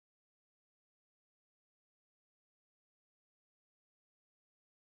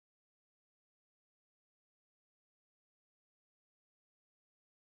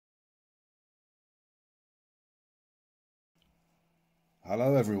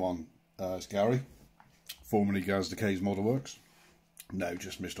Hello everyone, it's Gary, formerly Gaz the K's Model Works. No,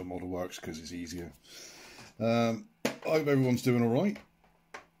 just Mr. Model Works because it's easier. I hope everyone's doing alright.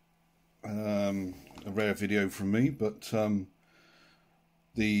 A rare video from me, but I'm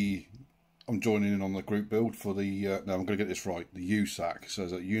joining in on the group build for the, no, I'm going to get this right, the USACC, so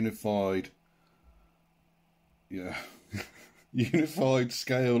it's a Unified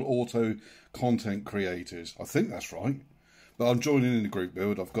Scale Auto Content Creators. I think that's right. But I'm joining in the group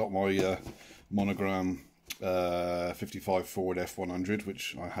build. I've got my Monogram 55 Ford F100,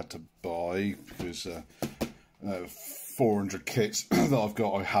 which I had to buy because 400 kits that I've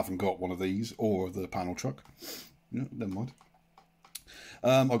got, I haven't got one of these or the panel truck. Yeah, never mind.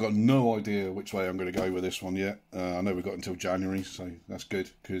 I've got no idea which way I'm going to go with this one yet. I know we've got until January, so that's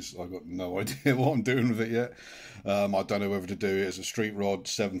good because I've got no idea what I'm doing with it yet. I don't know whether to do it as a street rod,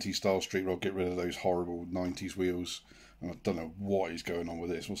 70s style street rod, get rid of those horrible 90s wheels. I don't know what is going on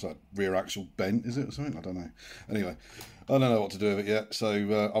with this. What's that? Rear axle bent, is it, or something? I don't know. Anyway, I don't know what to do with it yet.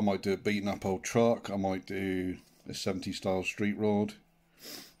 So I might do a beaten up old truck. I might do a 70s style street rod.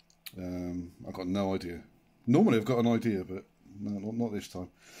 I've got no idea. Normally I've got an idea, but no, not this time.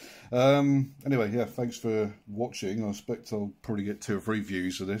 Anyway, yeah, thanks for watching. I expect I'll probably get 2 or 3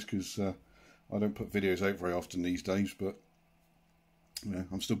 views of this because I don't put videos out very often these days, but yeah,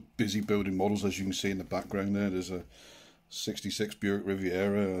 I'm still busy building models. As you can see in the background there, there's a 66 Buick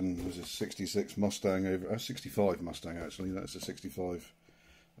Riviera and there's a 66 Mustang over, a 65 Mustang actually, that's a 65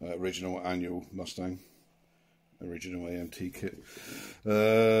 original annual Mustang, original AMT kit.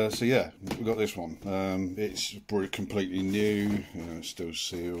 So yeah, we've got this one. It's completely new, still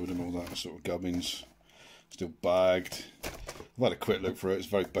sealed and all that sort of gubbins, still bagged. I've had a quick look through it. It's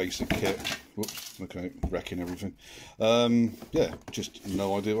a very basic kit. Whoops, okay, wrecking everything. Yeah, just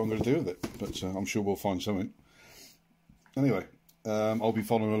no idea what I'm going to do with it, but I'm sure we'll find something. Anyway, I'll be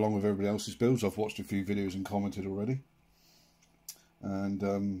following along with everybody else's builds. I've watched a few videos and commented already.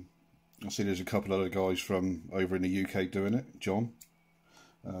 And I see there's a couple other guys from over in the UK doing it.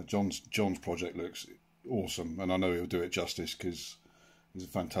 John's project looks awesome, and I know he'll do it justice because he's a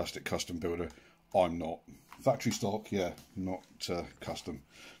fantastic custom builder. I'm not. Factory stock, yeah, not custom.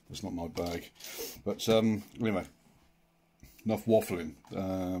 That's not my bag. But anyway, enough waffling.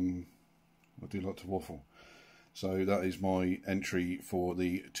 I do like to waffle. So that is my entry for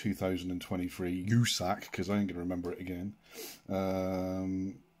the 2023 USACC, because I ain't going to remember it again.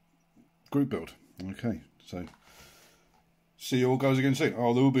 Group build. Okay, so see you all guys again soon.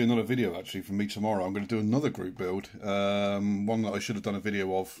 Oh, there will be another video actually from me tomorrow. I'm going to do another group build. One that I should have done a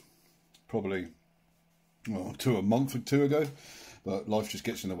video of probably a month or 2 ago. But life just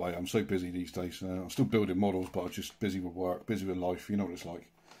gets in the way. I'm so busy these days. I'm still building models, but I'm just busy with work, busy with life. You know what it's like.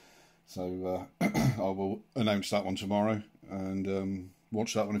 So I will announce that one tomorrow and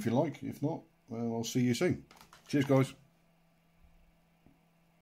watch that one if you like. If not, well, I'll see you soon. Cheers, guys.